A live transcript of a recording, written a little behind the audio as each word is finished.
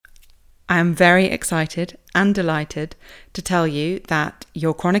I am very excited and delighted to tell you that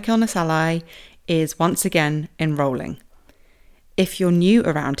your Chronic Illness Ally is once again enrolling. If you're new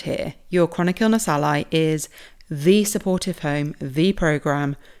around here, your Chronic Illness Ally is the supportive home, the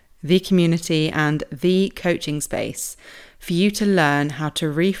program, the community, and the coaching space for you to learn how to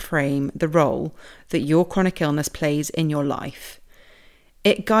reframe the role that your chronic illness plays in your life.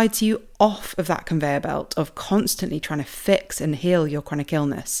 It guides you off of that conveyor belt of constantly trying to fix and heal your chronic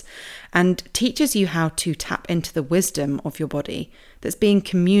illness, and teaches you how to tap into the wisdom of your body that's being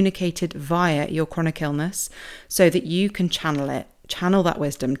communicated via your chronic illness so that you can channel that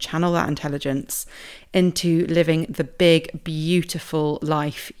wisdom, channel that intelligence into living the big, beautiful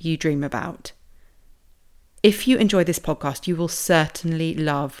life you dream about. If you enjoy this podcast, you will certainly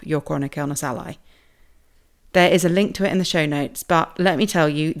love your Chronic Illness Ally. There is a link to it in the show notes, but let me tell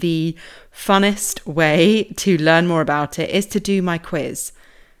you, the funnest way to learn more about it is to do my quiz.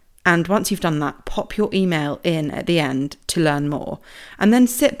 And once you've done that, pop your email in at the end to learn more, and then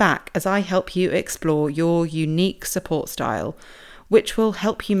sit back as I help you explore your unique support style, which will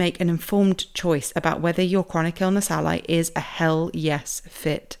help you make an informed choice about whether your Chronic Illness Ally is a hell yes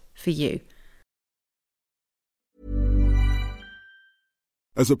fit for you.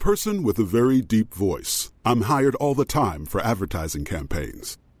 As a person with a very deep voice, I'm hired all the time for advertising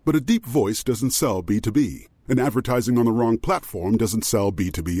campaigns. But a deep voice doesn't sell B2B, and advertising on the wrong platform doesn't sell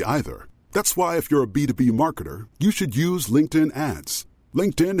B2B either. That's why if you're a B2B marketer, you should use LinkedIn ads.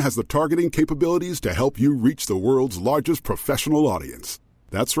 LinkedIn has the targeting capabilities to help you reach the world's largest professional audience.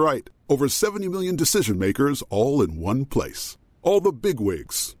 That's right, over 70 million decision makers all in one place. All the big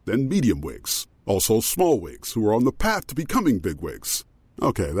wigs, then medium wigs, also small wigs who are on the path to becoming big wigs.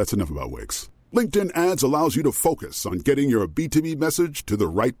 Okay, that's enough about wigs. LinkedIn ads allows you to focus on getting your B2B message to the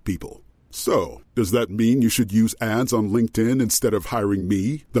right people. So, does that mean you should use ads on LinkedIn instead of hiring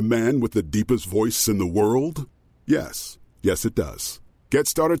me, the man with the deepest voice in the world? Yes. Yes, it does. Get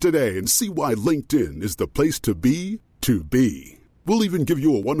started today and see why LinkedIn is the place to be to be. We'll even give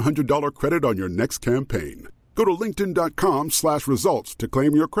you a $100 credit on your next campaign. Go to linkedin.com/results to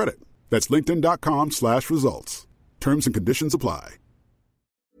claim your credit. That's linkedin.com/results. Terms and conditions apply.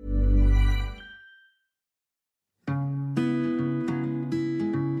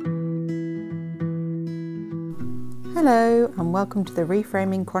 Hello, and welcome to the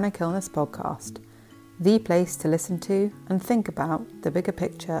Reframing Chronic Illness podcast, the place to listen to and think about the bigger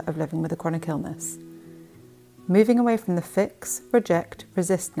picture of living with a chronic illness. Moving away from the fix, reject,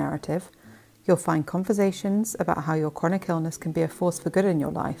 resist narrative, you'll find conversations about how your chronic illness can be a force for good in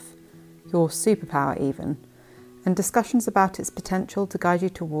your life, your superpower even, and discussions about its potential to guide you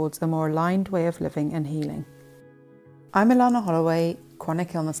towards a more aligned way of living and healing. I'm Ilana Holloway,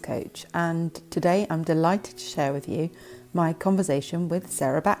 chronic illness coach, and today I'm delighted to share with you my conversation with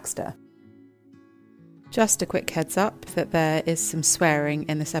Sarah Baxter. Just a quick heads up that there is some swearing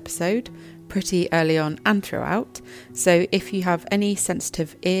in this episode, pretty early on and throughout, so if you have any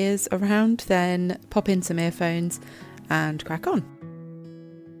sensitive ears around, then pop in some earphones and crack on.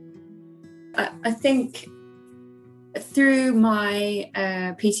 I think through my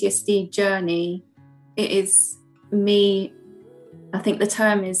PTSD journey, it is me, I think the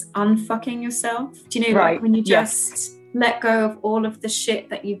term is unfucking yourself. Do you know, right, like when you just let go of all of the shit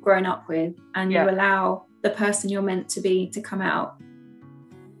that you've grown up with and you allow the person you're meant to be to come out?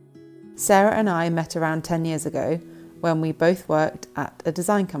 Sarah and I met around 10 years ago when we both worked at a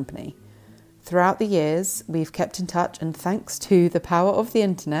design company. Throughout the years, we've kept in touch, and thanks to the power of the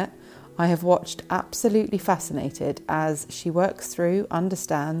internet, I have watched absolutely fascinated as she works through,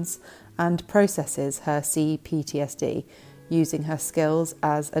 understands, and processes her CPTSD, using her skills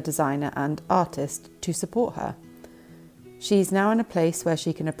as a designer and artist to support her. She's now in a place where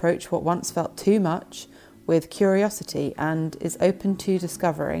she can approach what once felt too much with curiosity and is open to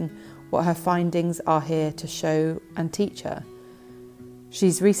discovering what her findings are here to show and teach her.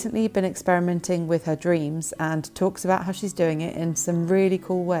 She's recently been experimenting with her dreams and talks about how she's doing it in some really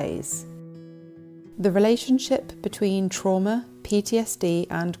cool ways. The relationship between trauma, PTSD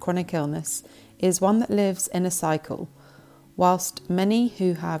and chronic illness is one that lives in a cycle. Whilst many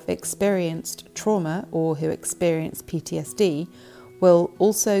who have experienced trauma or who experience PTSD will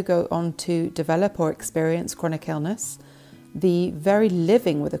also go on to develop or experience chronic illness, the very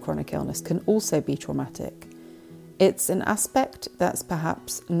living with a chronic illness can also be traumatic. It's an aspect that's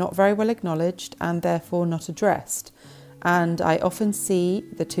perhaps not very well acknowledged and therefore not addressed, and I often see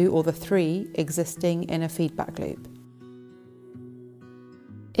the two or the three existing in a feedback loop.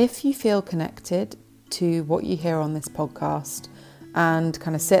 If you feel connected to what you hear on this podcast and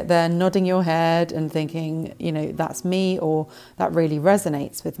kind of sit there nodding your head and thinking, you know, that's me, or that really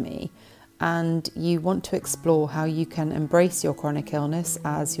resonates with me, and you want to explore how you can embrace your chronic illness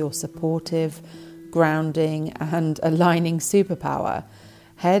as your supportive, grounding and aligning superpower,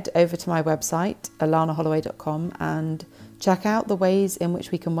 head over to my website, alanaholloway.com, and check out the ways in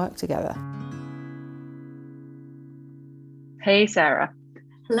which we can work together. Hey, Sarah.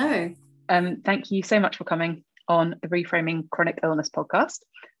 Hello. Thank you so much for coming on the Reframing Chronic Illness podcast.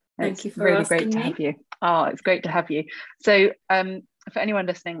 Thank you for really asking great to me. have you. Oh, it's great to have you. So for anyone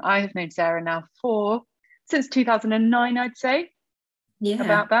listening, I have known Sarah now since 2009, I'd say. Yeah.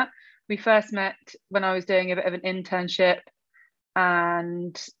 About that. We first met when I was doing a bit of an internship,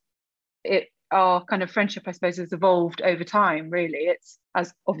 and our kind of friendship, I suppose, has evolved over time, really. It's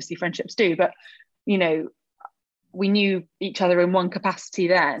as obviously friendships do, but you know, we knew each other in one capacity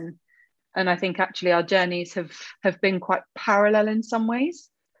then, and I think actually our journeys have been quite parallel in some ways.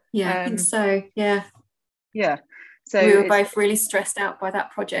 Yeah, I think so. Yeah. So we were both really stressed out by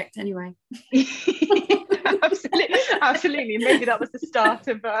that project anyway. absolutely. Maybe that was the start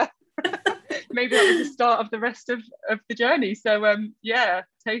of the rest of the journey. So yeah,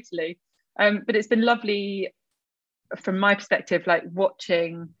 totally. But it's been lovely from my perspective, like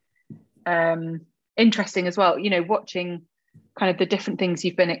watching, interesting as well, you know, watching kind of the different things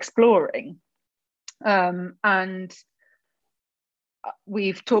you've been exploring. And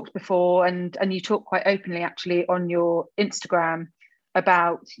we've talked before, and you talk quite openly actually on your Instagram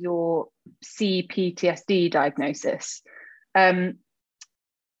about your CPTSD diagnosis, and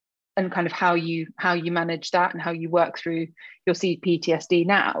kind of how you manage that and how you work through your CPTSD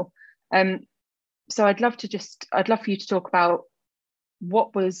now. So I'd love for you to talk about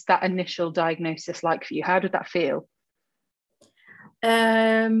what was that initial diagnosis like for you? How did that feel?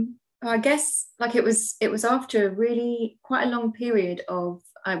 I guess like it was after a really quite a long period of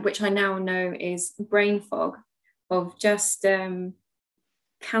which I now know is brain fog, of just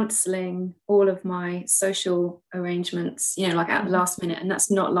cancelling all of my social arrangements, you know, like at the last minute, and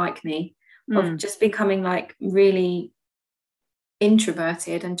that's not like me. Of just becoming like really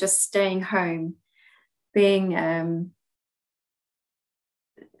introverted and just staying home, being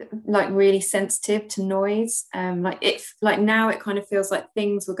like really sensitive to noise. Like now it kind of feels like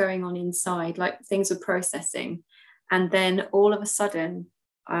things were going on inside, like things were processing, and then all of a sudden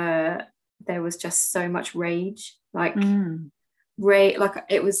there was just so much rage, like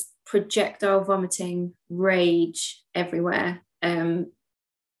it was projectile vomiting rage everywhere, and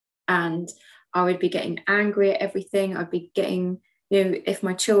I would be getting angry at everything. I'd be getting, you know, if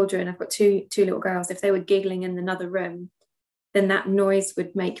my children, I've got two little girls, if they were giggling in another room, then that noise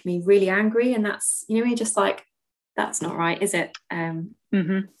would make me really angry. And that's, you know, you're just like, that's not right, is it? So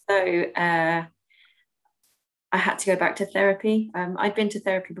I had to go back to therapy. I'd been to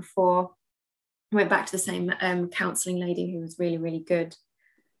therapy before. I went back to the same counselling lady who was really, really good.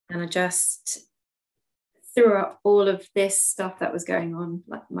 And I just threw up all of this stuff that was going on,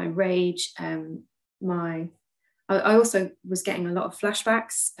 like my rage. I also was getting a lot of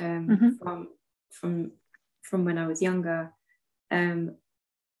flashbacks from when I was younger. And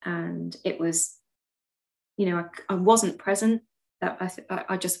it was, you know, I wasn't present. That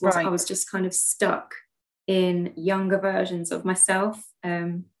I just was. Right. I was just kind of stuck in younger versions of myself,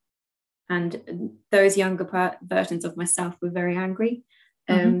 and those younger versions of myself were very angry.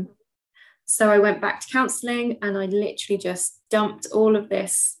 So I went back to counselling, and I literally just dumped all of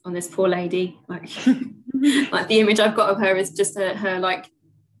this on this poor lady. Like, like the image I've got of her is just her like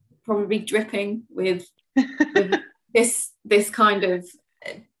probably dripping with this kind of,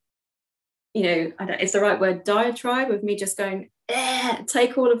 you know, I don't, it's the right word, diatribe of me just going,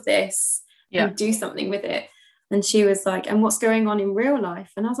 take all of this and do something with it. And she was like, and what's going on in real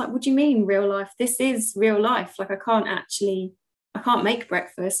life? And I was like, what do you mean real life? This is real life. Like I can't make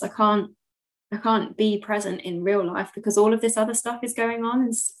breakfast. I can't be present in real life because all of this other stuff is going on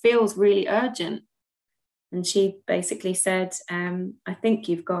and feels really urgent. And she basically said, I think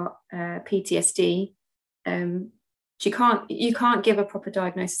you've got PTSD. You can't give a proper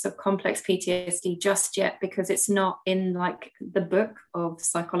diagnosis of complex PTSD just yet because it's not in like the book of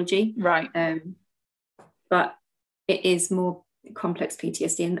psychology. Right. But it is more complex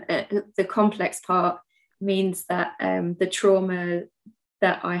PTSD. And the complex part means that the trauma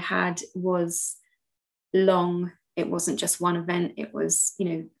that I had was long. It wasn't just one event. It was, you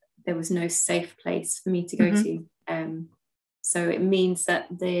know, there was no safe place for me to go to. So it means that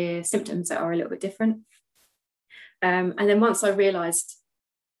the symptoms are a little bit different. And then once I realized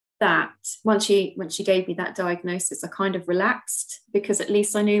that, once she gave me that diagnosis, I kind of relaxed because at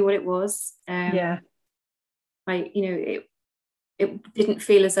least I knew what it was. It didn't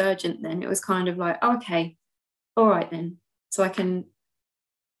feel as urgent then. It was kind of like, oh, okay, all right then. So I can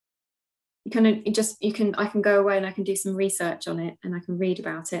I can go away and I can do some research on it, and I can read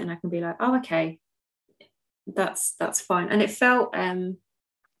about it, and I can be like, oh, okay, that's fine. And it felt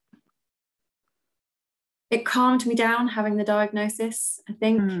it calmed me down having the diagnosis, I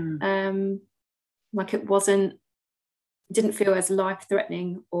think. Like it didn't feel as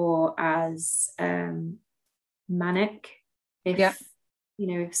life-threatening or as manic. If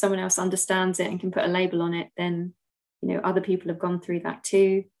if someone else understands it and can put a label on it, then other people have gone through that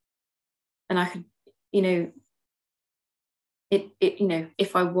too. And I could,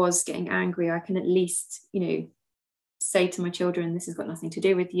 if I was getting angry, I can at least, say to my children, this has got nothing to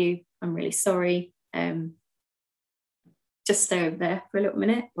do with you. I'm really sorry. Just stay over there for a little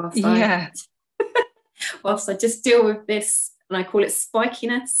minute whilst I just deal with this. And I call it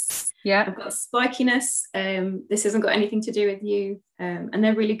spikiness. Yeah. I've got spikiness. This hasn't got anything to do with you. And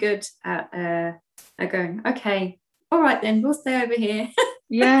they're really good at going, okay, all right then, we'll stay over here.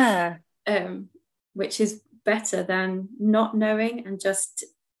 Yeah. Which is better than not knowing and just,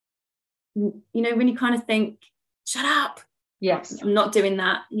 when you kind of think, shut up. Yes. I'm not doing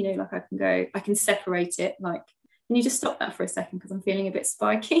that. Like I can separate it. Like, can you just stop that for a second? Because I'm feeling a bit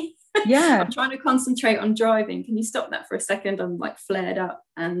spiky. Yeah. I'm trying to concentrate on driving. Can you stop that for a second? I'm like flared up,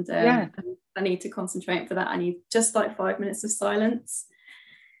 and I need to concentrate. For that, I need just like 5 minutes of silence.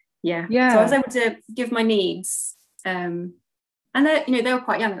 Yeah. So I was able to give my needs. And they were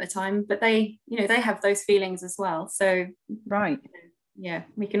quite young at the time, but they have those feelings as well. So right.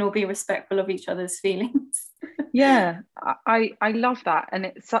 We can all be respectful of each other's feelings. Yeah, I love that, and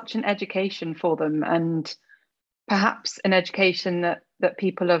it's such an education for them, and perhaps an education that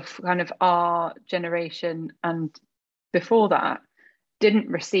people of kind of our generation and before that didn't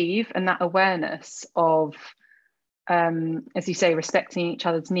receive, and that awareness of as you say, respecting each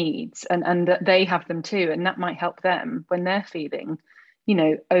other's needs, and that they have them too, and that might help them when they're feeling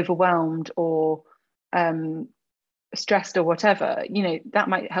overwhelmed or stressed or whatever. That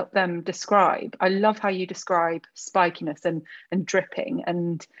might help them describe. I love how you describe spikiness and dripping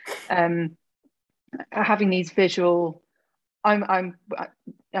and having these visual. I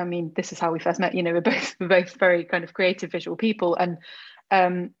mean, this is how we first met. We're both very kind of creative visual people, and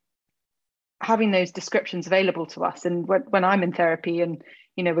having those descriptions available to us. And when I'm in therapy and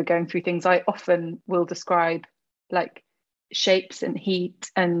we're going through things, I often will describe like shapes and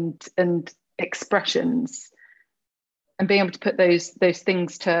heat and expressions, and being able to put those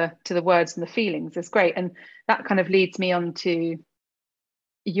things to the words and the feelings is great. And that kind of leads me on to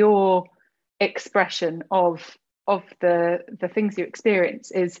your expression of the things you experience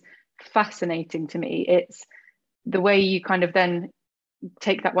is fascinating to me. It's the way you kind of then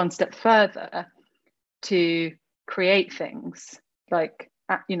take that one step further to create things like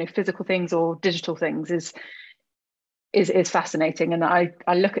physical things or digital things is fascinating. And I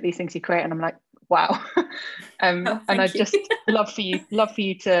look at these things you create and I'm like, wow. And I'd just love for you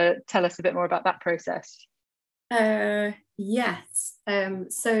to tell us a bit more about that process. Yes.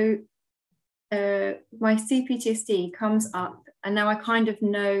 So my CPTSD comes up, and now I kind of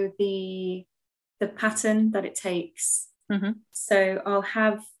know the pattern that it takes. Mm-hmm. So I'll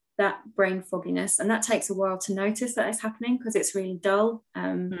have that brain fogginess, and that takes a while to notice that it's happening because it's really dull,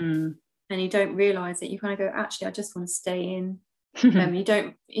 and you don't realize it. You kind of go, actually, I just want to stay in. You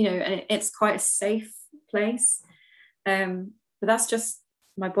don't, and it's quite a safe place, but that's just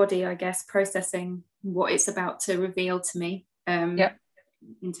my body, I guess, processing what it's about to reveal to me.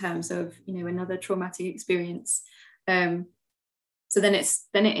 In terms of another traumatic experience. So then it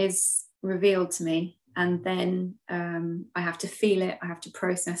is revealed to me. And then I have to feel it. I have to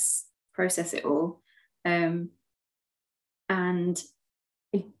process it all. And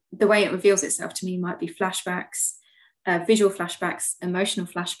the way it reveals itself to me might be flashbacks, visual flashbacks, emotional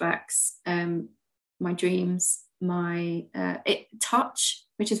flashbacks, my dreams, my touch,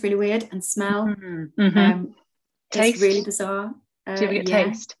 which is really weird, and smell. Mm-hmm. Taste. It's really bizarre. Do you get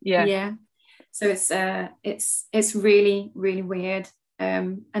taste? Yeah. So it's really, really weird.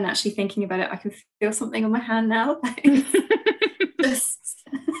 And actually thinking about it, I can feel something on my hand now. The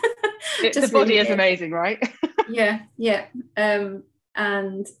body really is amazing, right? Yeah.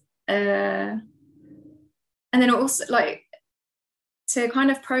 And then also, like, to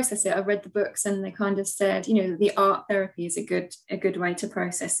kind of process it, I read the books and they kind of said, the art therapy is a good way to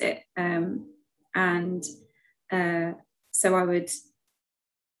process it. So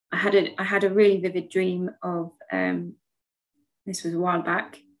I had a really vivid dream of this was a while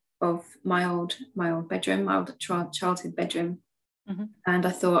back, of my old bedroom, my old childhood bedroom. Mm-hmm. And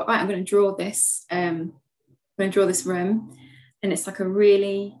I thought, right, I'm going to draw this. I'm going to draw this room, and it's like a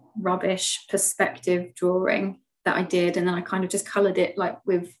really rubbish perspective drawing that I did, and then I kind of just coloured it like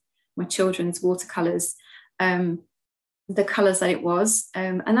with my children's watercolors, the colors that it was,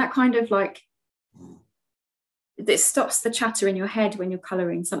 and that kind of like, it stops the chatter in your head when you're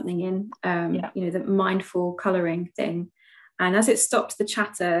coloring something in, you know, the mindful coloring thing. And as it stops the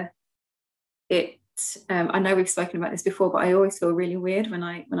chatter, it I know we've spoken about this before, but I always feel really weird when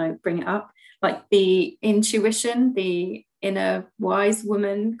I bring it up. Like the intuition, the inner wise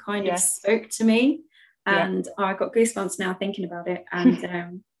woman kind of spoke to me, and I got goosebumps now thinking about it.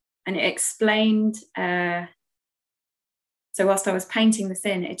 And and it explained. So whilst I was painting this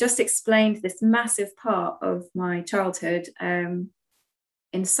in, it just explained this massive part of my childhood in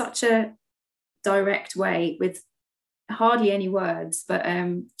such a direct way, with hardly any words, but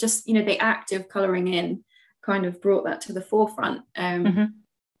just, you know, the act of colouring in kind of brought that to the forefront. And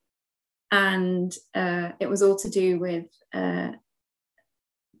it was all to do with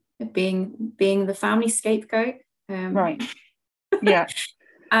being the family scapegoat. Right. Yeah.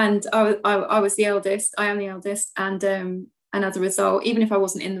 And I was the eldest. I am the eldest, and as a result, even if I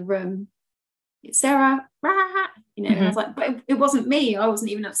wasn't in the room, Sarah, rah, you know, and I was like, but it wasn't me. I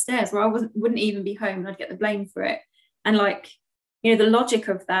wasn't even upstairs, or I wouldn't even be home, and I'd get the blame for it. And like, you know, the logic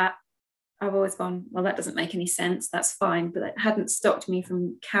of that, I've always gone, well, that doesn't make any sense. That's fine, but it hadn't stopped me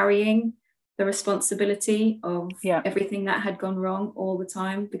from carrying the responsibility of everything that had gone wrong all the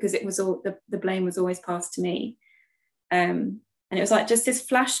time, because it was all the blame was always passed to me. And it was like just this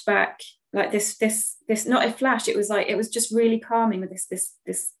flashback, like this not a flash, it was like, it was just really calming with this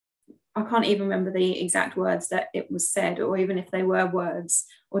I can't even remember the exact words that it was said, or even if they were words,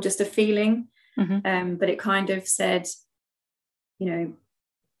 or just a feeling. But it kind of said, you know,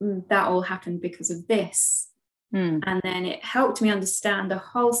 that all happened because of this. And then it helped me understand a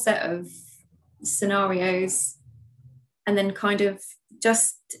whole set of scenarios, and then kind of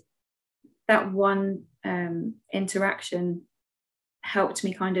just that one interaction helped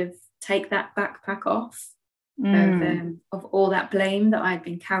me kind of take that backpack off of all that blame that I'd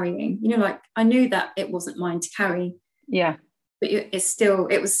been carrying. You know, like I knew that it wasn't mine to carry, but it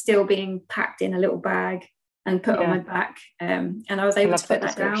was still being packed in a little bag and put on my back, and I was able to put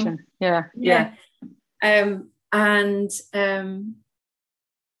that down. So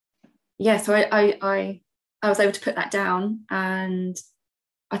I was able to put that down, and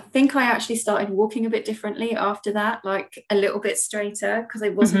I think I actually started walking a bit differently after that, like a little bit straighter, because I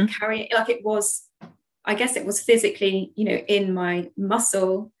wasn't carrying, like it was, I guess it was physically, you know, in my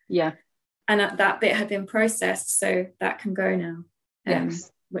muscle. And that bit had been processed, so that can go now,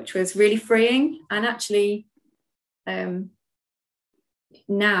 which was really freeing. And actually,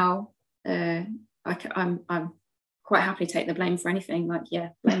 now I'm quite happy to take the blame for anything. Like,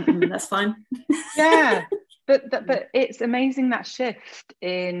 blame, that's fine. But it's amazing, that shift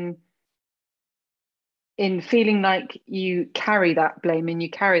in feeling like you carry that blame and you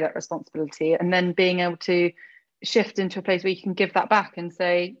carry that responsibility, and then being able to shift into a place where you can give that back and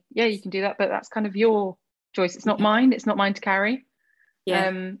say, yeah, you can do that, but that's kind of your choice. It's not mine. It's not mine to carry.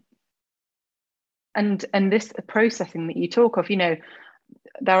 And this processing that you talk of, you know,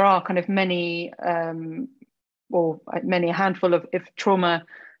 there are kind of many a handful of trauma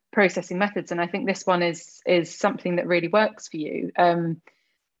processing methods, and I think this one is something that really works for you,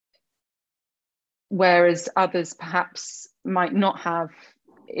 whereas others perhaps might not have,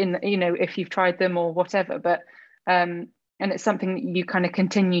 in, you know, if you've tried them or whatever, but and it's something that you kind of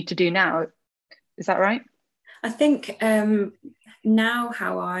continue to do now. Is that right? I think now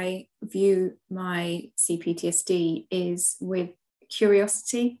how I view my CPTSD is with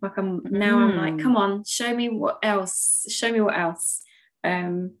curiosity. Like I'm like, come on, show me what else,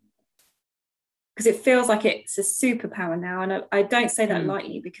 because it feels like it's a superpower now. And I don't say that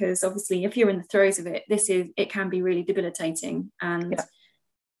lightly, because obviously if you're in the throes of it, it can be really debilitating, and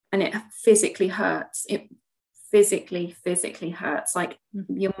it physically hurts. It physically hurts, like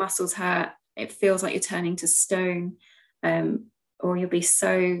your muscles hurt. It feels like you're turning to stone, or you'll be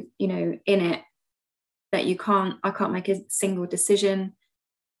so, you know, in it that I can't make a single decision.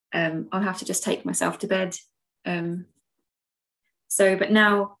 I'll have to just take myself to bed. But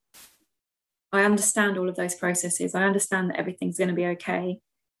now I understand all of those processes. I understand that everything's going to be okay.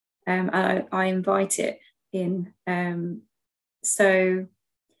 I invite it in. So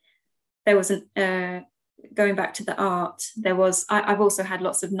there wasn't, going back to the art, I've also had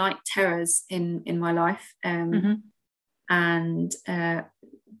lots of night terrors in my life. And the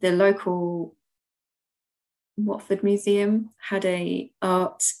local Watford Museum had a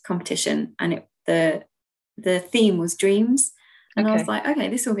art competition, and the theme was dreams. And I was like, okay,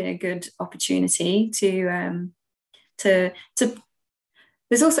 this will be a good opportunity to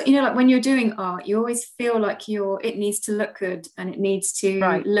there's also, you know, like when you're doing art, you always feel like it needs to look good and it needs to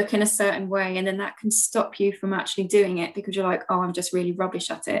look in a certain way. And then that can stop you from actually doing it because you're like, oh, I'm just really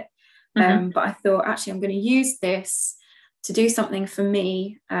rubbish at it. But I thought, actually, I'm going to use this to do something for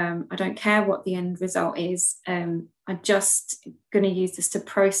me. I don't care what the end result is. I'm just going to use this to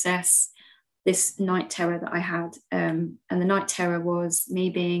process this night terror that I had. And the night terror was me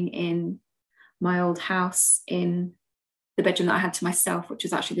being in my old house in the bedroom that I had to myself, which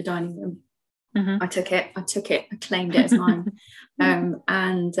was actually the dining room. I took it, I claimed it as mine. So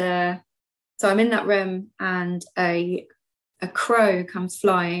I'm in that room, and a crow comes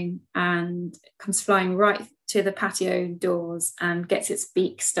flying right to the patio doors and gets its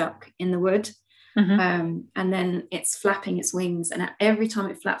beak stuck in the wood. And then it's flapping its wings, and every time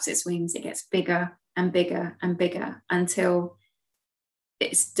it flaps its wings, it gets bigger and bigger and bigger until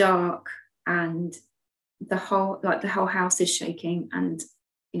it's dark, and the whole house is shaking, and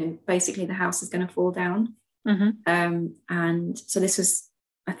you know, basically the house is going to fall down. And so this was,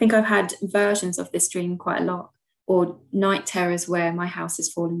 I think I've had versions of this dream quite a lot, or night terrors where my house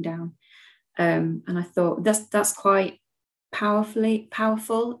is falling down. And I thought that's quite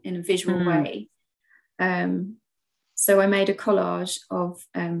powerful in a visual way. So I made a collage of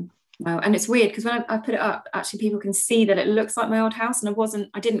and it's weird because when I put it up, actually people can see that it looks like my old house, and I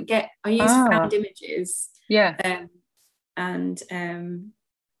used found images. And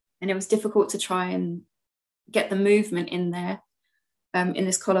it was difficult to try and get the movement in there, in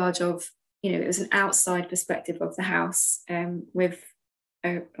this collage of, you know, it was an outside perspective of the house, with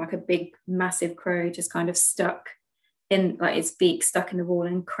like a big massive crow just kind of stuck in, like its beak stuck in the wall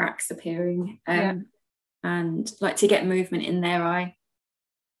and cracks appearing. And like to get movement in there, I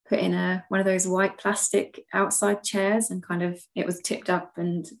put in one of those white plastic outside chairs, and kind of it was tipped up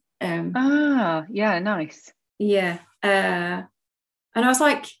and nice. And I was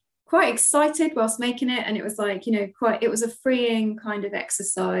like quite excited whilst making it, and it was like, you know, it was a freeing kind of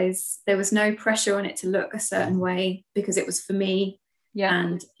exercise. There was no pressure on it to look a certain way because it was for me.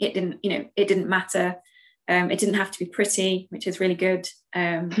 And it didn't matter. It didn't have to be pretty, which is really good.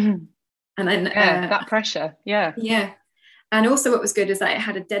 And then that pressure, and also what was good is that it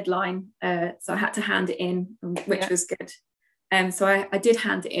had a deadline, so I had to hand it in, which was good. So I did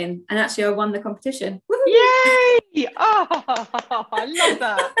hand it in, and actually I won the competition. Woo-hoo! Yay! Oh, I love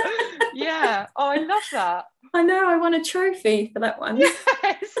that. I love that. I know, I won a trophy for that one. Yes.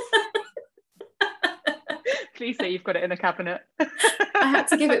 Please say you've got it in a cabinet. I had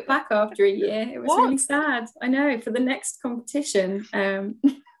to give it back after a year. It was really sad. I know, for the next competition.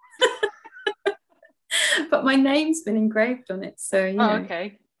 But my name's been engraved on it, so you know.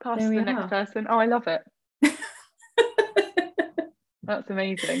 Okay. Pass to the next person. Oh, I love it. That's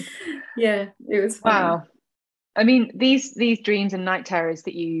amazing. Yeah, it was funny. Wow. I mean, these dreams and night terrors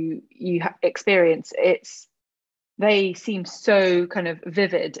that you experience, they seem so kind of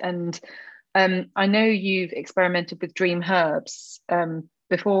vivid. And I know you've experimented with dream herbs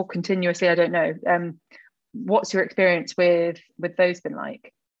before continuously. I don't know. What's your experience with those been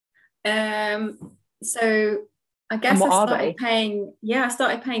like? So I guess I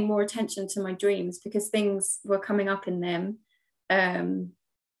started paying more attention to my dreams because things were coming up in them. I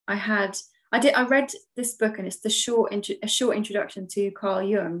read this book, and it's a short introduction to Carl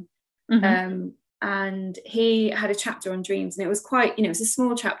Jung. And he had a chapter on dreams, and it was quite, you know, it's a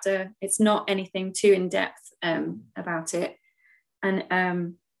small chapter. It's not anything too in depth about it.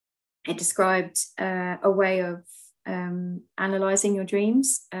 And it described a way of analyzing your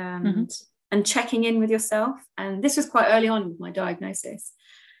dreams and checking in with yourself. And this was quite early on with my diagnosis.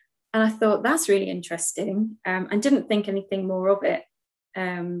 And I thought, that's really interesting, and didn't think anything more of it.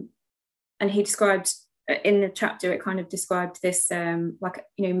 And he described, in the chapter, it kind of described this like,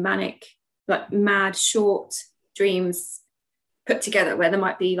 you know, manic, like mad short dreams put together, where there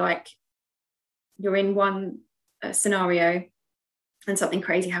might be like, you're in one scenario and something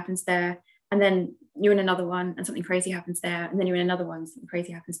crazy happens there, and then you're in another one and something crazy happens there, and then you're in another one and something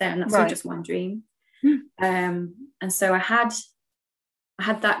crazy happens there, and that's all just one dream. And so I had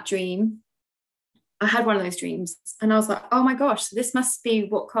that dream. I had one of those dreams, and I was like, oh my gosh, this must be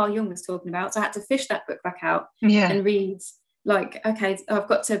what Carl Jung was talking about. So I had to fish that book back out and read, like, okay, I've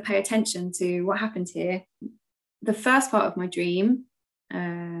got to pay attention to what happened here. The first part of my dream,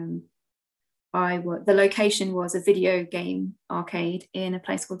 the location was a video game arcade in a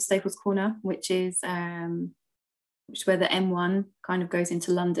place called Staples Corner, which is where the M1 kind of goes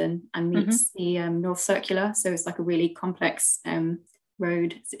into London and meets the North Circular. So it's like a really complex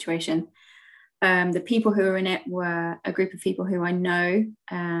road situation. The people who were in it were a group of people who I know,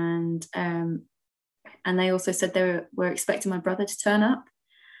 and they also said they were expecting my brother to turn up.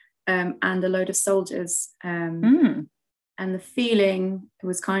 and a load of soldiers. And the feeling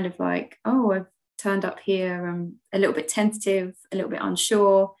was kind of like, oh, I've turned up here, I'm a little bit tentative, a little bit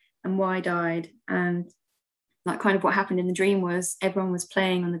unsure, and wide-eyed. And like kind of what happened in the dream was everyone was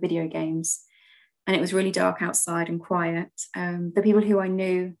playing on the video games, and it was really dark outside and quiet. The people who I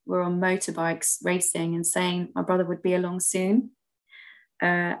knew were on motorbikes racing and saying my brother would be along soon.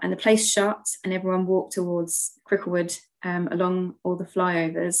 And the place shut, and everyone walked towards Cricklewood along all the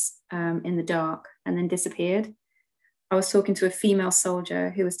flyovers in the dark, and then disappeared. I was talking to a female soldier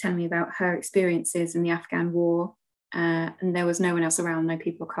who was telling me about her experiences in the Afghan war, and there was no one else around, no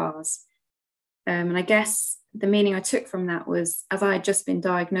people or cars. And I guess the meaning I took from that was, as I had just been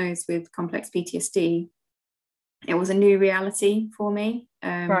diagnosed with complex PTSD, it was a new reality for me.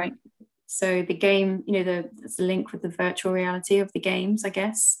 Right. So the game, there's a link with the virtual reality of the games, I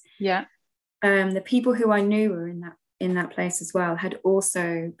guess. Yeah. The people who I knew were in that place as well had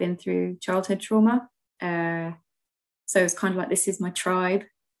also been through childhood trauma. So it's kind of like, this is my tribe.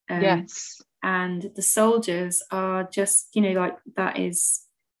 Yes. And the soldiers are just, like that is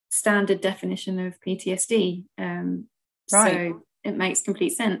standard definition of PTSD. Right. So it makes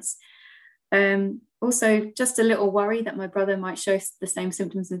complete sense. Also, just a little worry that my brother might show the same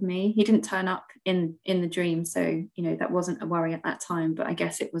symptoms as me. He didn't turn up in the dream, so that wasn't a worry at that time, but I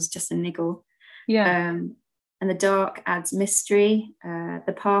guess it was just a niggle. Yeah. And the dark adds mystery.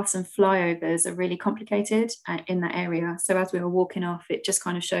 The paths and flyovers are really complicated in that area. So as we were walking off, it just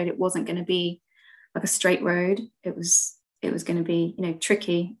kind of showed it wasn't going to be like a straight road. It was going to be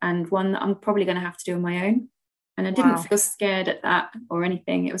tricky, and one that I'm probably going to have to do on my own. And I didn't feel scared at that or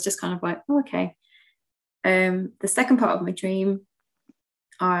anything. It was just kind of like, oh, okay. The second part of my dream,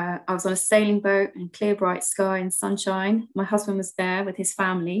 I was on a sailing boat in clear, bright sky and sunshine. My husband was there with his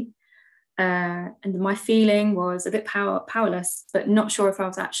family. And my feeling was a bit powerless, but not sure if I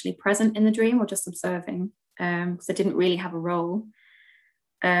was actually present in the dream or just observing, because I didn't really have a role.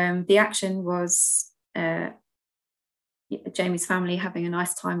 The action was Jamie's family having a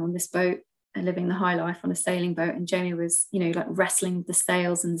nice time on this boat and living the high life on a sailing boat. And Jamie was, like wrestling with the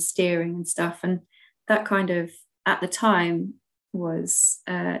sails and the steering and stuff. And that kind of, at the time, was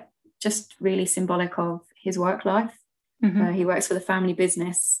just really symbolic of his work life. Mm-hmm. He works for the family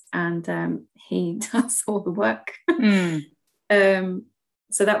business, and he does all the work. So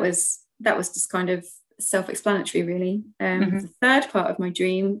that was just kind of self-explanatory, really. The third part of my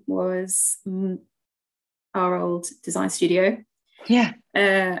dream was our old design studio. Yeah.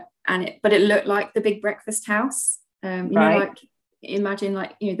 But it looked like the Big Breakfast House. Like imagine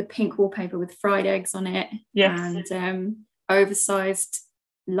the pink wallpaper with fried eggs on it. Yes. And oversized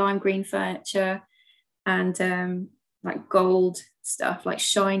lime green furniture, and like gold stuff, like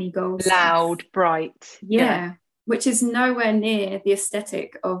shiny gold loud stuff. Bright. Yeah, which is nowhere near the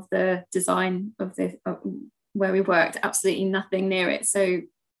aesthetic of the design of where we worked. Absolutely nothing near it. So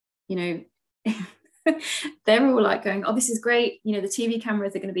they're all like going, oh, this is great, the TV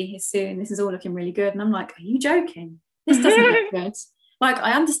cameras are going to be here soon, this is all looking really good. And I'm like, are you joking? This doesn't look good. Like,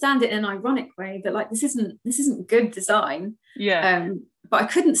 I understand it in an ironic way, but like this isn't good design. Yeah. But I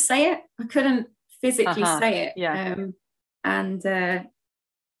couldn't say it. I couldn't physically say it. Yeah. And then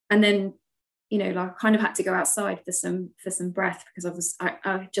like I kind of had to go outside for some breath, because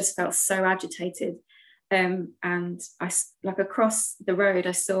I just felt so agitated. And I, like, across the road,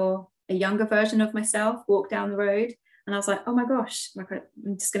 I saw a younger version of myself walk down the road, and I was like, oh my gosh, like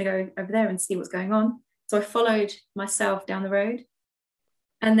I'm just going to go over there and see what's going on. So I followed myself down the road,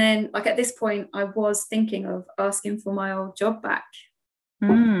 and then like at this point I was thinking of asking for my old job back.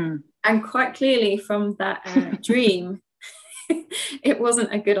 And quite clearly from that dream, it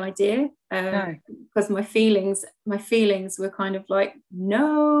wasn't a good idea, because my feelings were kind of like,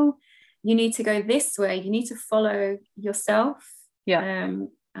 no, you need to go this way, you need to follow yourself.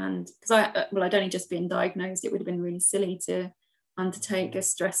 And because I'd only just been diagnosed, it would have been really silly to undertake a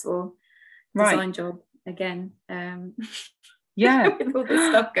stressful design job again. With all this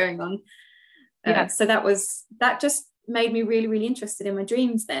stuff going on. So that just made me really, really interested in my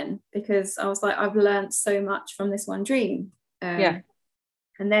dreams then, because I was like, I've learned so much from this one dream. And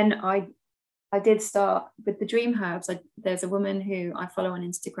then I did start with the dream herbs. There's a woman who I follow on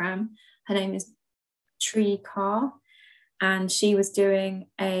Instagram. Her name is Tree Carr, and she was doing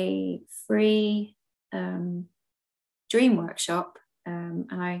a free dream workshop, and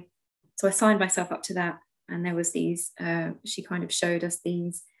I signed myself up to that. And there was these, she kind of showed us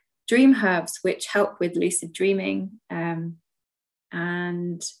these dream herbs which help with lucid dreaming, and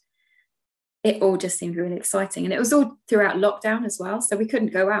it all just seemed really exciting. And it was all throughout lockdown as well, so we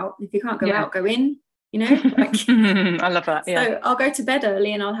couldn't go out. If you can't go out, go in. you know, like I love that. Yeah. So I'll go to bed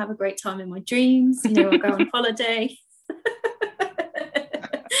early and I'll have a great time in my dreams, you know, I'll go on holiday.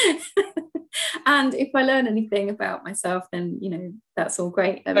 And if I learn anything about myself, then, you know, that's all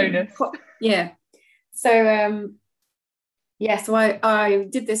great. Bonus. Yeah. So so I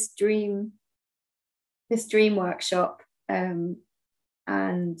did this dream workshop, and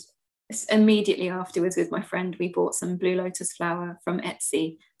immediately afterwards with my friend we bought some Blue Lotus flower from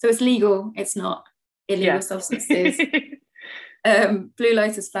Etsy. So it's legal, it's not illegal substances. Blue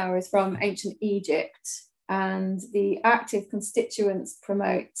Lotus flower is from ancient Egypt, and the active constituents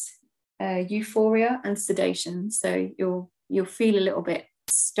promote euphoria and sedation. So you'll feel a little bit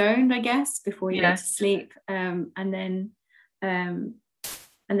stoned, I guess, before you go to sleep, and then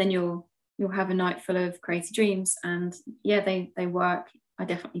you'll have a night full of crazy dreams. And they work. I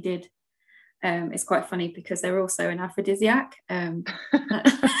definitely did. It's quite funny because they're also an aphrodisiac. I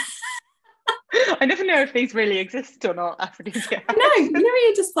never know if these really exist or not, aphrodisiacs. No, you know,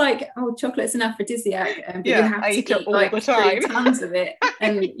 you're just like, oh, chocolate's an aphrodisiac, but you have to eat all like the time. 3 tons of it,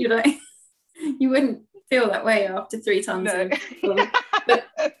 and you're like, you wouldn't feel that way after 3 tons of but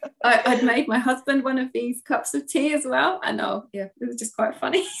I'd made my husband one of these cups of tea as well, and it was just quite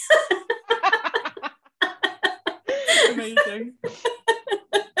funny. Amazing.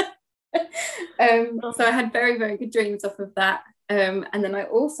 So I had very, very good dreams off of that, and then I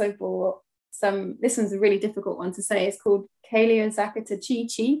also bought this one's a really difficult one to say. It's called Calia Zacata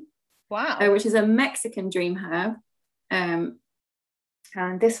Chichi. Wow. Which is a Mexican dream herb. And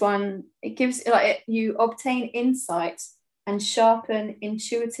this one, it gives, like, you obtain insight and sharpen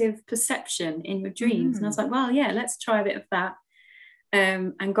intuitive perception in your dreams. And I was like, well, yeah, let's try a bit of that.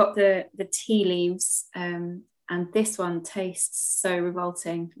 And got the tea leaves. And this one tastes so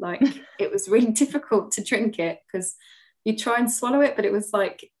revolting. Like, it was really difficult to drink it because you try and swallow it, but it was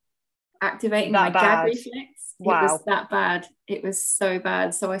like activating my gag reflex. Wow. It was that bad. It was so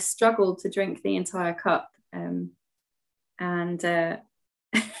bad. So I struggled to drink the entire cup.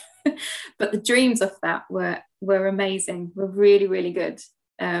 But the dreams of that were amazing, were really, really good.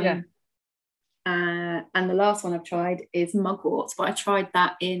 And the last one I've tried is mugwort, but I tried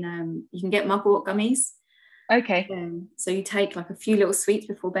that in you can get mugwort gummies. Okay. So you take like a few little sweets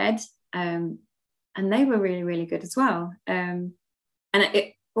before bed, and they were really, really good as well. And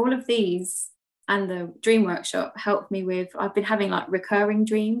all of these and the dream workshop helped me with, I've been having like recurring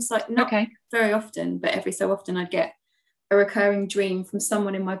dreams, like not very often, but every so often I'd get a recurring dream from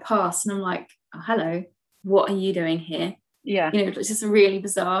someone in my past, and I'm like, oh, hello, what are you doing here? Yeah, you know, it's just really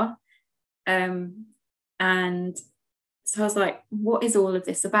bizarre. And so I was like, what is all of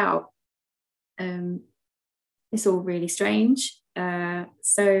this about? It's all really strange.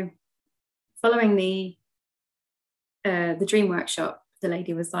 So following the dream workshop, the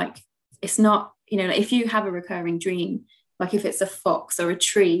lady was like, it's not, you know, if you have a recurring dream, like if it's a fox or a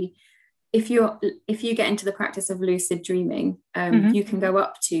tree, if you get into the practice of lucid dreaming, you can go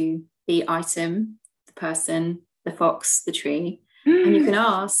up to the item, the person, the fox, the tree, and you can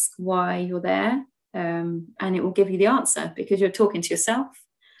ask why you're there, and it will give you the answer because you're talking to yourself.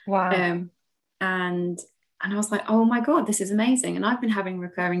 Wow. And I was like, oh my God, this is amazing. And I've been having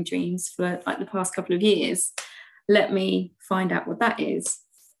recurring dreams for like the past couple of years. Let me find out what that is.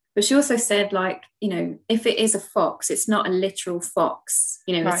 But she also said, like, you know, if it is a fox, it's not a literal fox,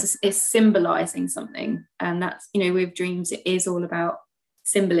 you know, it's symbolizing something. And that's, you know, with dreams, it is all about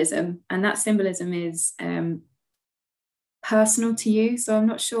symbolism. And that symbolism is personal to you. So I'm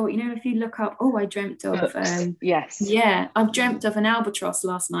not sure, you know, if you look up, oh, I dreamt of, I've dreamt of an albatross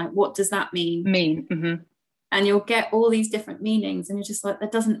last night. What does that mean? Mm-hmm. And you'll get all these different meanings. And you're just like,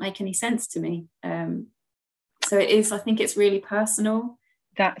 that doesn't make any sense to me. So it is, I think it's really personal.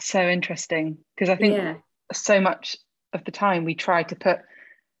 That's so interesting, because I think so much of the time we try to put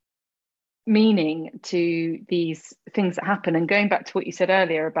meaning to these things that happen. And going back to what you said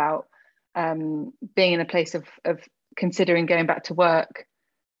earlier about being in a place of considering going back to work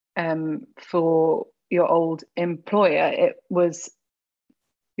for your old employer, it was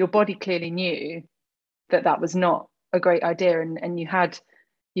your body clearly knew that was not a great idea, and you had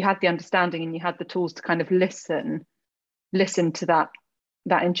the understanding and you had the tools to kind of listen to that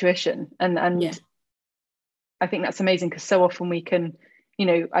intuition, and I think that's amazing, because so often we can, you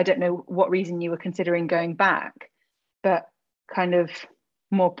know, I don't know what reason you were considering going back, but kind of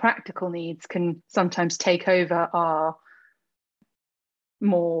more practical needs can sometimes take over our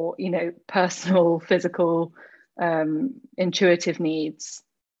more, you know, personal, physical, intuitive needs,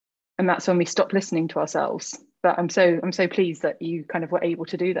 and that's when we stop listening to ourselves. But I'm so pleased that you kind of were able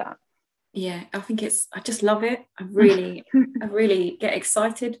to do that. Yeah, I think I just love it. I really get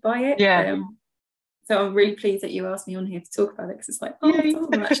excited by it. Yeah. So I'm really pleased that you asked me on here to talk about it, because it's like, oh,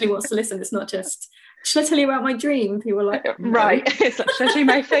 someone actually wants to listen. It's not just, should I tell you about my dream? People are like, no. Right. It's like, should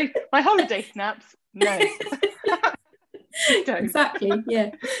I show you my holiday snaps? No. Don't. Exactly.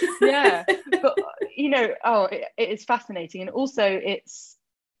 Yeah. Yeah. But it is fascinating. And also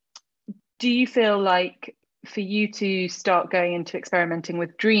do you feel like for you to start going into experimenting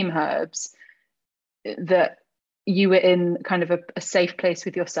with dream herbs, that you were in kind of a safe place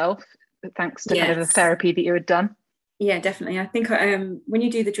with yourself, thanks to kind of the therapy that you had done? Yeah, definitely. I think when you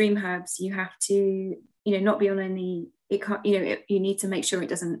do the dream herbs, you have to, not be on any, it can't, you need to make sure it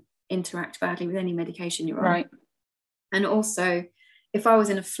doesn't interact badly with any medication you're on. Right. And also, if I was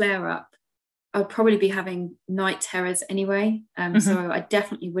in a flare up, I'd probably be having night terrors anyway. So I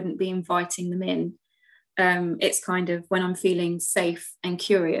definitely wouldn't be inviting them in. It's kind of when I'm feeling safe and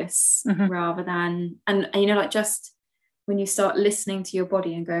curious, rather than, and like, just when you start listening to your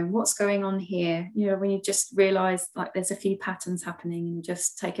body and going, what's going on here? When you just realize like there's a few patterns happening, and you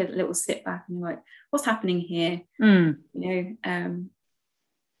just take a little sit back and you're like, what's happening here? And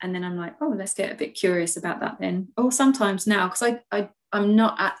then I'm like, oh, let's get a bit curious about that then. Or sometimes now, because I'm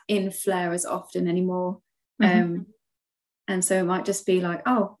not in flare as often anymore. And so it might just be like,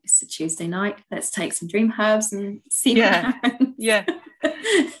 oh, it's a Tuesday night, let's take some dream herbs and see what happens. Yeah.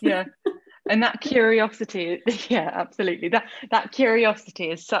 And that curiosity, absolutely. That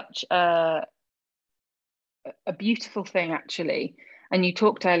curiosity is such a beautiful thing, actually. And you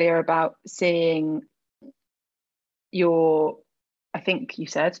talked earlier about seeing I think you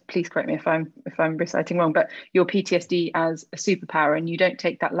said, please correct me if I'm reciting wrong, but your PTSD as a superpower, and you don't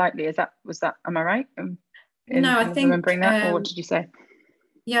take that lightly. Am I right? No, I think remembering that, or what did you say?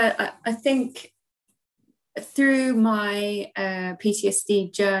 Yeah, I think through my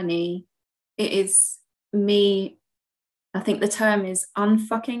PTSD journey, it is me. I think the term is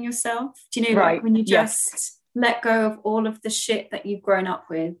unfucking yourself. Do you know, like when you just let go of all of the shit that you've grown up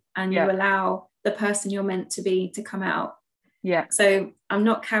with, and you allow the person you're meant to be to come out. Yeah. So I'm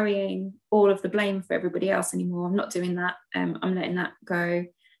not carrying all of the blame for everybody else anymore. I'm not doing that. I'm letting that go.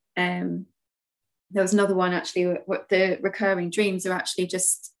 There was another one actually, what the recurring dreams are actually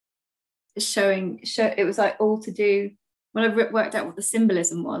just showing. It was like all to do, when I worked out what the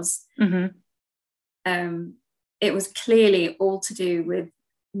symbolism was, it was clearly all to do with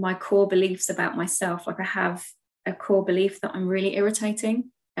my core beliefs about myself. Like I have a core belief that I'm really irritating.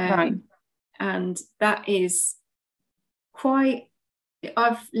 And that is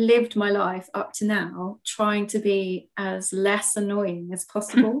I've lived my life up to now trying to be as less annoying as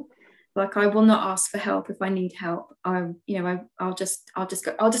possible. Like I will not ask for help if I need help. I'll just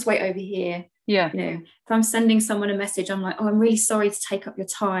wait over here. Yeah. If I'm sending someone a message, I'm like, oh, I'm really sorry to take up your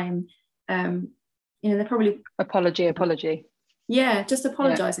time. They're probably apology. Yeah, just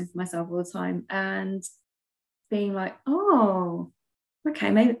apologizing for myself all the time and being like, oh,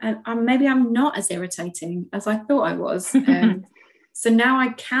 okay, maybe I'm not as irritating as I thought I was. So now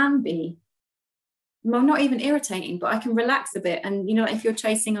I can be, well, not even irritating, but I can relax a bit. And, if you're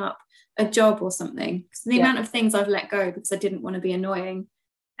chasing up a job or something, because the amount of things I've let go because I didn't want to be annoying,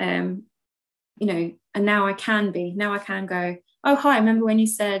 and now I can go, oh, hi, I remember when you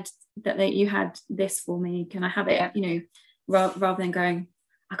said that you had this for me. Can I have it? Rather than going,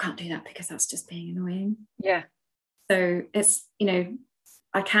 I can't do that because that's just being annoying. Yeah. So it's,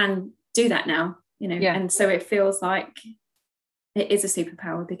 I can do that now, and so it feels like it is a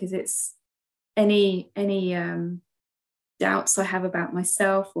superpower, because it's any doubts I have about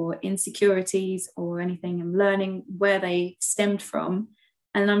myself or insecurities or anything, I'm learning where they stemmed from,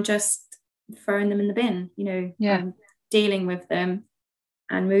 and I'm just throwing them in the bin, I'm dealing with them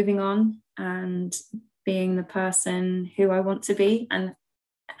and moving on and being the person who I want to be, and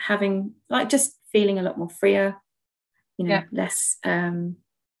having just feeling a lot more freer, less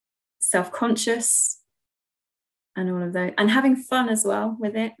self-conscious and all of those, and having fun as well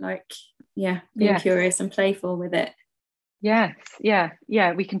with it, being curious and playful with it. Yes. Yeah.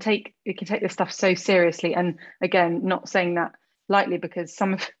 We can take this stuff so seriously, and again, not saying that lightly, because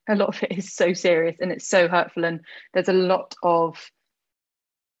a lot of it is so serious and it's so hurtful, and there's a lot of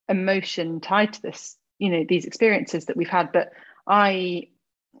emotion tied to this, these experiences that we've had. But I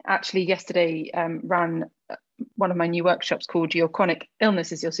actually yesterday ran one of my new workshops called Your Chronic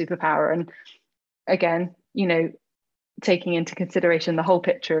Illness is Your Superpower, and again, taking into consideration the whole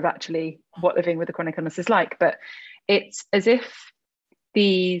picture of actually what living with a chronic illness is like. But it's as if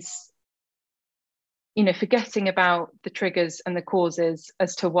these, forgetting about the triggers and the causes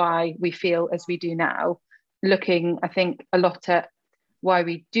as to why we feel as we do now, looking, I think, a lot at why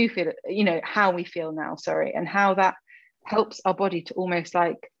we do feel it, how we feel now, and how that helps our body to almost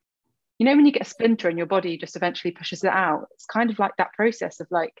you know, when you get a splinter and your body just eventually pushes it out, it's kind of like that process of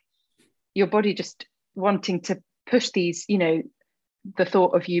like your body just wanting to push these, you know, the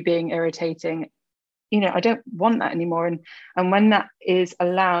thought of you being irritating, you know, I don't want that anymore. And when that is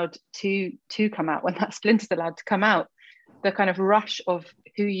allowed to come out, when that splinter's allowed to come out, the kind of rush of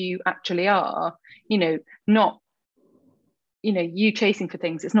who you actually are, you know, not, you know, you chasing for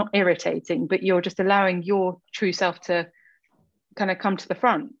things, it's not irritating, but you're just allowing your true self to kind of come to the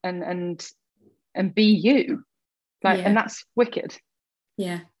front and be you, like, and that's wicked.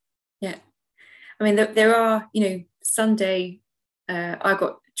 Yeah. I mean, there are, you know, Sunday I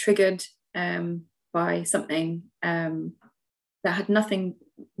got triggered by something that had nothing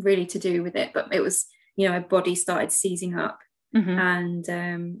really to do with it, but it was, you know, my body started seizing up,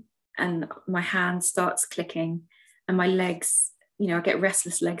 and my hand starts clicking, and my legs, you know, I get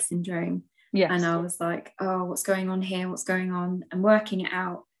restless leg syndrome. Yes. And I was like, oh, what's going on here? What's going on? And working it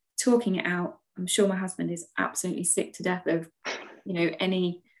out, talking it out. I'm sure my husband is absolutely sick to death of, you know,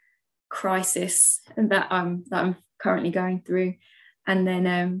 any crisis that I'm currently going through. And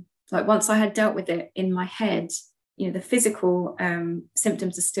then like once I had dealt with it in my head, you know, the physical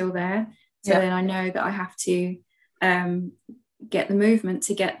symptoms are still there. So then I know that I have to get the movement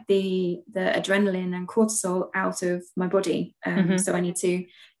to get the adrenaline and cortisol out of my body. So I need to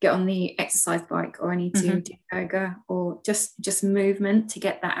get on the exercise bike, or I need to do yoga, or just movement to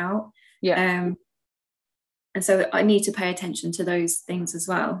get that out. And so I need to pay attention to those things as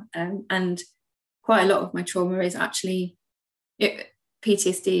well. And quite a lot of my trauma is actually,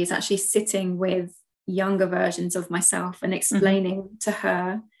 PTSD is actually sitting with younger versions of myself and explaining to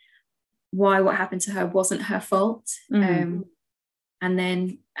her why what happened to her wasn't her fault. And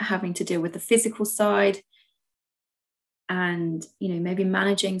then having to deal with the physical side, and, you know, maybe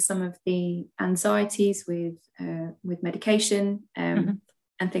managing some of the anxieties with medication and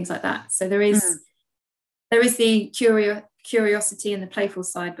things like that. So there is the curiosity and the playful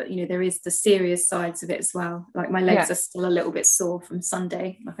side, but, you know, there is the serious sides of it as well. Like my legs are still a little bit sore from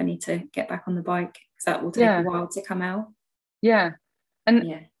Sunday. Like I need to get back on the bike because that will take a while to come out.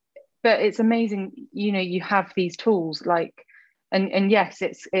 But it's amazing, you know, you have these tools, like, and yes,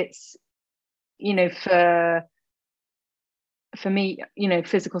 it's you know, for me, you know,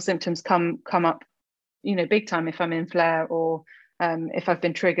 physical symptoms come up, you know, big time if I'm in flare, or if I've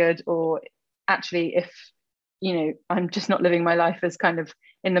been triggered, or actually if, you know, I'm just not living my life as kind of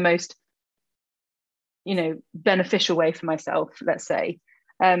in the most, you know, beneficial way for myself, let's say.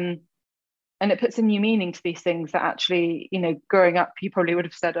 And it puts a new meaning to these things that actually, you know, growing up, you probably would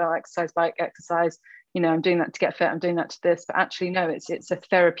have said, oh, exercise, bike, exercise, you know, I'm doing that to get fit, I'm doing that to this. But actually, no, it's a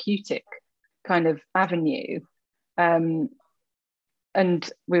therapeutic kind of avenue. And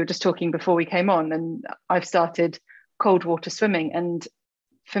we were just talking before we came on, and I've started cold water swimming. And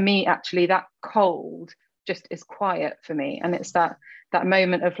for me, actually, that cold just is quiet for me. And it's that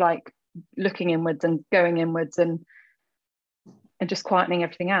moment of like looking inwards and going inwards and just quietening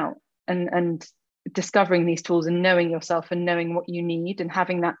everything out, and discovering these tools and knowing yourself and knowing what you need and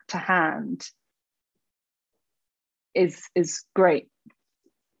having that to hand is great.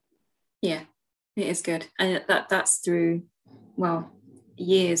 Yeah, it is good. And that's through, well,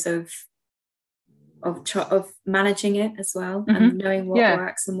 years of managing it as well, and knowing what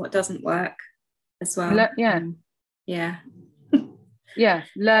works and what doesn't work as well. Learning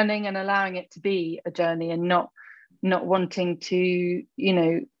and allowing it to be a journey, and not wanting to, you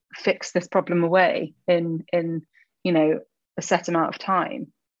know, fix this problem away in you know, a set amount of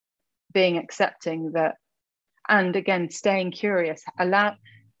time. Being accepting that, and again, staying curious,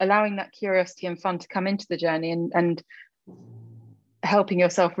 allowing that curiosity and fun to come into the journey, and helping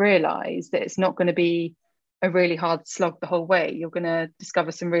yourself realize that it's not going to be a really hard slog the whole way. You're going to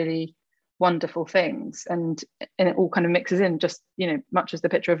discover some really wonderful things, and it all kind of mixes in, just, you know, much as the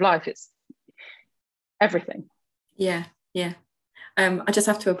picture of life, it's everything. I just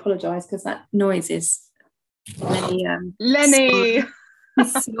have to apologize because that noise is Lenny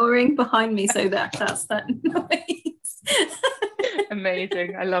snoring behind me, so that's that noise.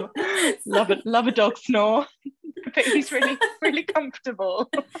 Amazing. I love a dog snore. But he's really, really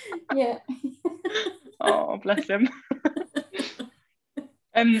comfortable. Yeah. Oh, bless him.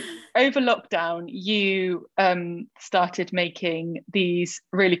 Over lockdown, you started making these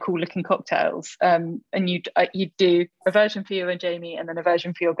really cool looking cocktails, and you do a version for you and Jamie, and then a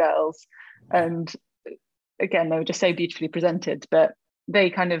version for your girls. And again, they were just so beautifully presented. But they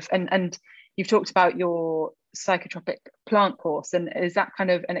kind of, and you've talked about your psychotropic plant course, and is that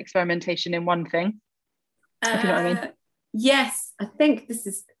kind of an experimentation in one thing? If you know what I mean? Yes, I think this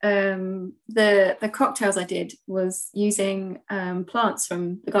is the cocktails I did was using plants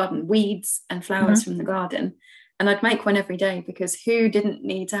from the garden, weeds and flowers from the garden. And I'd make one every day, because who didn't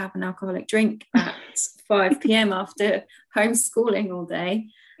need to have an alcoholic drink at 5 p.m. after homeschooling all day?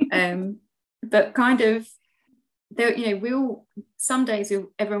 But kind of, there, you know, some days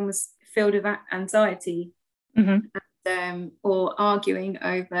everyone was filled with anxiety, or arguing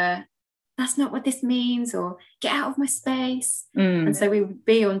over, that's not what this means, or get out of my space. And so we would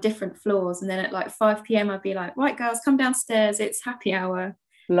be on different floors, and then at like 5 p.m. I'd be like, right girls, come downstairs, it's happy hour.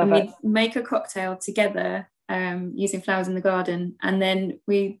 Love it. We'd make a cocktail together, using flowers in the garden, and then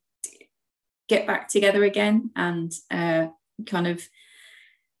we get back together again and kind of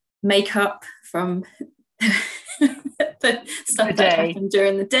make up from the stuff that happened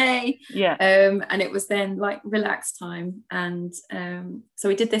during the day. And it was then like relaxed time, and so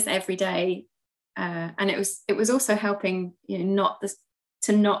we did this every day, and it was also helping, you know,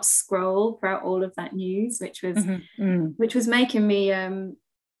 not scroll throughout all of that news, which was making me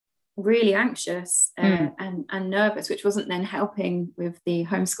really anxious and nervous, which wasn't then helping with the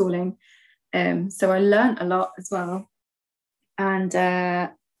homeschooling. So I learned a lot as well, and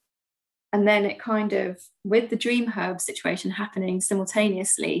then it kind of, with the dream herb situation happening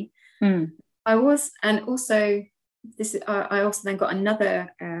simultaneously, I also then got another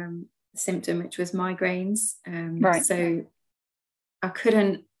symptom, which was migraines. So I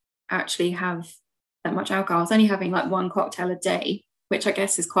couldn't actually have that much alcohol. I was only having like one cocktail a day, which I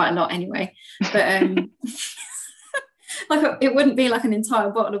guess is quite a lot anyway. But like, it wouldn't be like an entire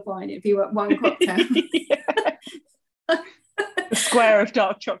bottle of wine, it'd be like one cocktail. A square of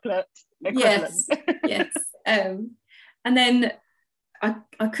dark chocolate equivalent. Yes. And then I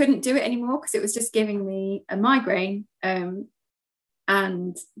couldn't do it anymore, because it was just giving me a migraine, and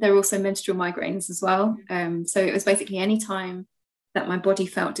there were also menstrual migraines as well. So it was basically any time that my body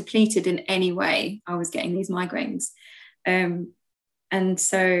felt depleted in any way, I was getting these migraines. And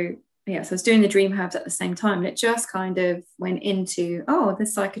so I was doing the dream herbs at the same time, and it just kind of went into, the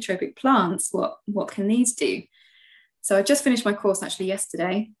psychotropic plants, what can these do? So I just finished my course actually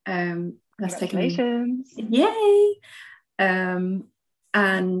yesterday. That's taken me, yay!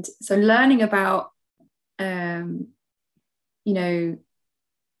 And so learning about,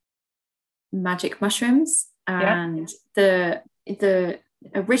 magic mushrooms and the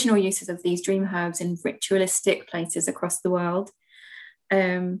original uses of these dream herbs in ritualistic places across the world,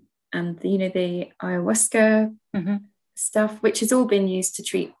 and the ayahuasca stuff, which has all been used to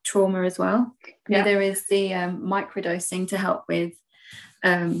treat trauma as well. There is the microdosing to help with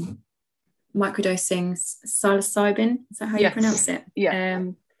microdosing psilocybin, is that how you pronounce it?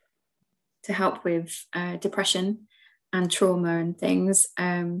 To help with depression and trauma and things,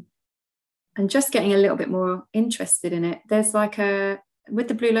 and just getting a little bit more interested in it. There's like with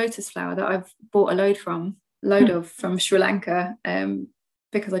the blue lotus flower that I've bought a load of from Sri Lanka,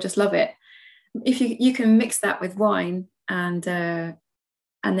 because I just love it. If you can mix that with wine, and then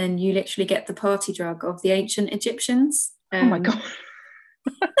you literally get the party drug of the ancient Egyptians. Oh my god.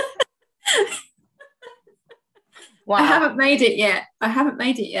 Wow. I haven't made it yet,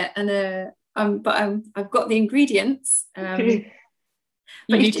 and I've got the ingredients. You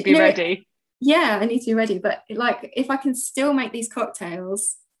need to be ready. Yeah, I need to be ready. But like, if I can still make these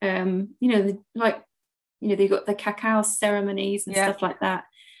cocktails, they've got the cacao ceremonies and stuff like that,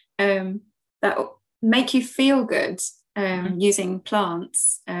 that make you feel good, using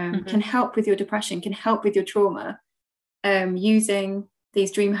plants, can help with your depression, can help with your trauma, using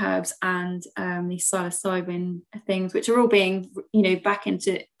these dream herbs and these psilocybin things, which are all being, back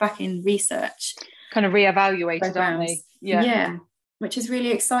in research, kind of reevaluated, aren't they? Yeah, which is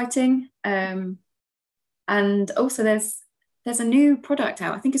really exciting. And also there's a new product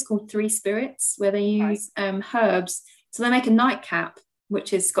out, I think it's called Three Spirits, where they use herbs. So they make a nightcap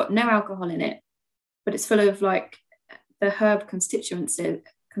which has got no alcohol in it, but it's full of like the herb active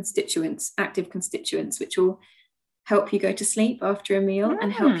constituents, which will help you go to sleep after a meal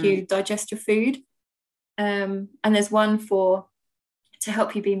and help you digest your food. And there's one to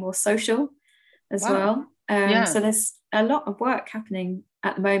help you be more social as well. So there's a lot of work happening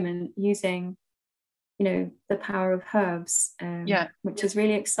at the moment using, the power of herbs, which is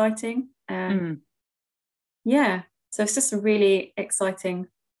really exciting. So it's just a really exciting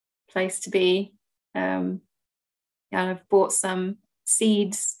place to be. And I've bought some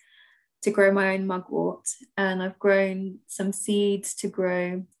seeds to grow my own mugwort, and I've grown some seeds to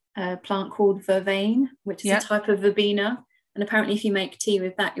grow a plant called vervain, which is a type of verbena. And apparently if you make tea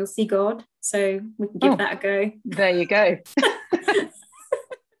with that, you'll see God. So we can give that a go. There you go.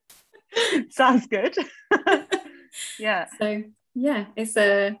 Sounds good. Yeah. So yeah, it's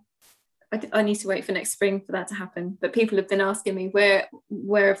I need to wait for next spring for that to happen. But people have been asking me where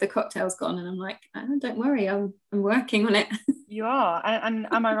have the cocktails gone, and I'm like, oh, don't worry, I'm working on it. You are, and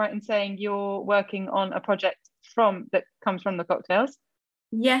am I right in saying you're working on a project that comes from the cocktails?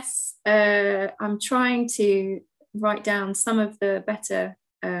 Yes, I'm trying to write down some of the better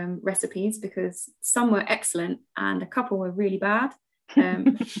recipes, because some were excellent and a couple were really bad.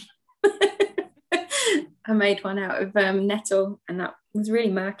 I made one out of nettle, and that was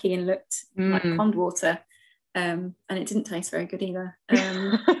really murky and looked like pond water, and it didn't taste very good either.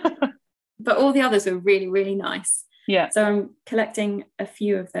 But all the others were really, really nice. Yeah. So I'm collecting a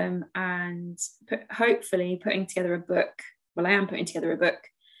few of them and hopefully putting together a book. Well, I am putting together a book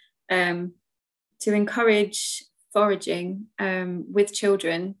to encourage foraging with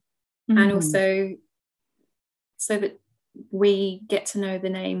children, and also so that we get to know the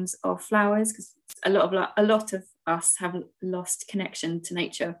names of flowers, because a lot of us have lost connection to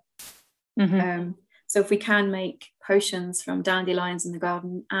nature. So if we can make potions from dandelions in the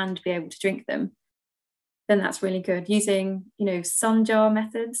garden and be able to drink them, then that's really good. Using, sun jar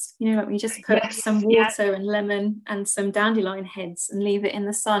methods, like we just put some water and lemon and some dandelion heads and leave it in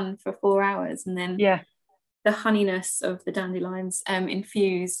the sun for 4 hours, and then the honeyness of the dandelions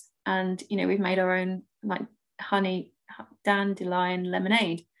infuse, and we've made our own like honey dandelion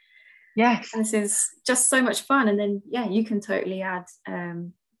lemonade. Yes. And this is just so much fun. And then you can totally add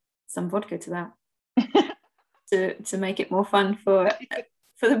some vodka to that to make it more fun for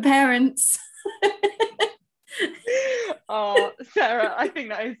the parents. Oh, Sarah, I think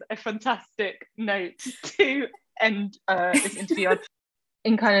that is a fantastic note to end this interview on.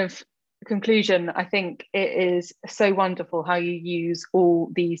 In kind of conclusion, I think it is so wonderful how you use all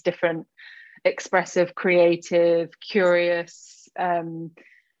these different expressive, creative, curious,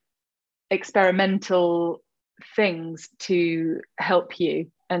 experimental things to help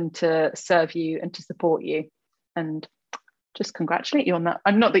you and to serve you and to support you, and just congratulate you on that.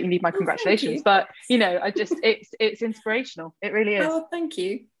 I'm not that you need my congratulations, but it's inspirational. It really is. Oh, thank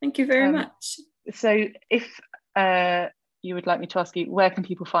you very much. So if you would like me to ask you, where can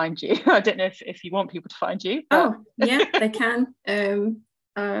people find you? I don't know if you want people to find you, but... Oh yeah, they can.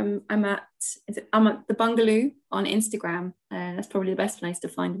 I'm at the Bungaloo on Instagram. That's probably the best place to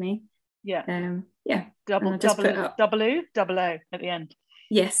find me. Double O at the end.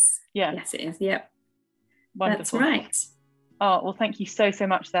 Yes it is. Yep. Wonderful. That's right. Oh, well, thank you so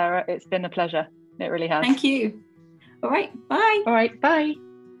much, Sarah. It's been a pleasure. It really has. Thank you. All right, bye. All right, bye.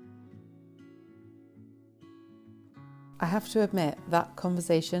 I have to admit, that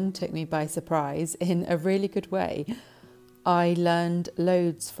conversation took me by surprise in a really good way. I learned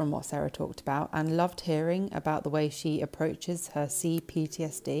loads from what Sarah talked about and loved hearing about the way she approaches her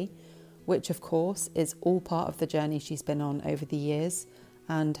CPTSD, which of course is all part of the journey she's been on over the years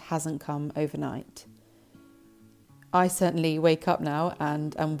and hasn't come overnight. I certainly wake up now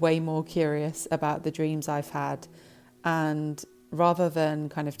and am way more curious about the dreams I've had, and rather than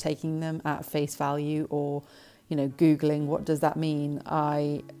kind of taking them at face value or, Googling what does that mean,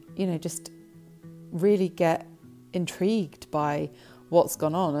 I, just really get intrigued by what's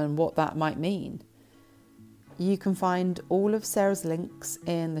gone on and what that might mean. You can find all of Sarah's links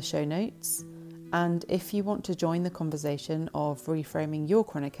in the show notes, and if you want to join the conversation of reframing your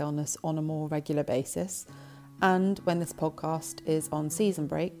chronic illness on a more regular basis, and when this podcast is on season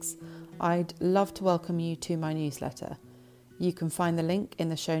breaks, I'd love to welcome you to my newsletter. You can find the link in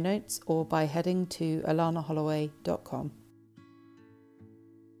the show notes or by heading to alanaholloway.com.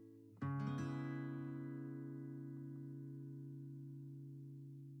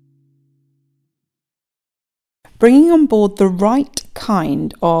 Bringing on board the right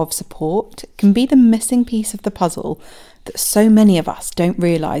kind of support can be the missing piece of the puzzle that so many of us don't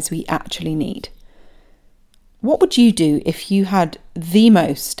realise we actually need. What would you do if you had the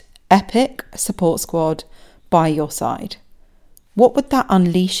most epic support squad by your side? What would that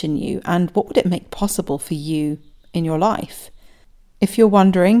unleash in you, and what would it make possible for you in your life? If you're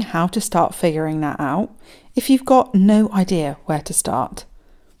wondering how to start figuring that out, if you've got no idea where to start,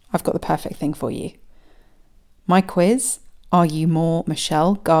 I've got the perfect thing for you. My quiz, Are You More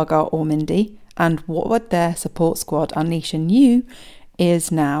Michelle, Gaga or Mindy? And what would their support squad unleash in you?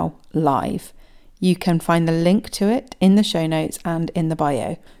 Is now live. You can find the link to it in the show notes and in the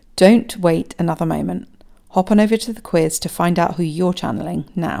bio. Don't wait another moment. Hop on over to the quiz to find out who you're channeling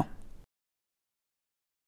now.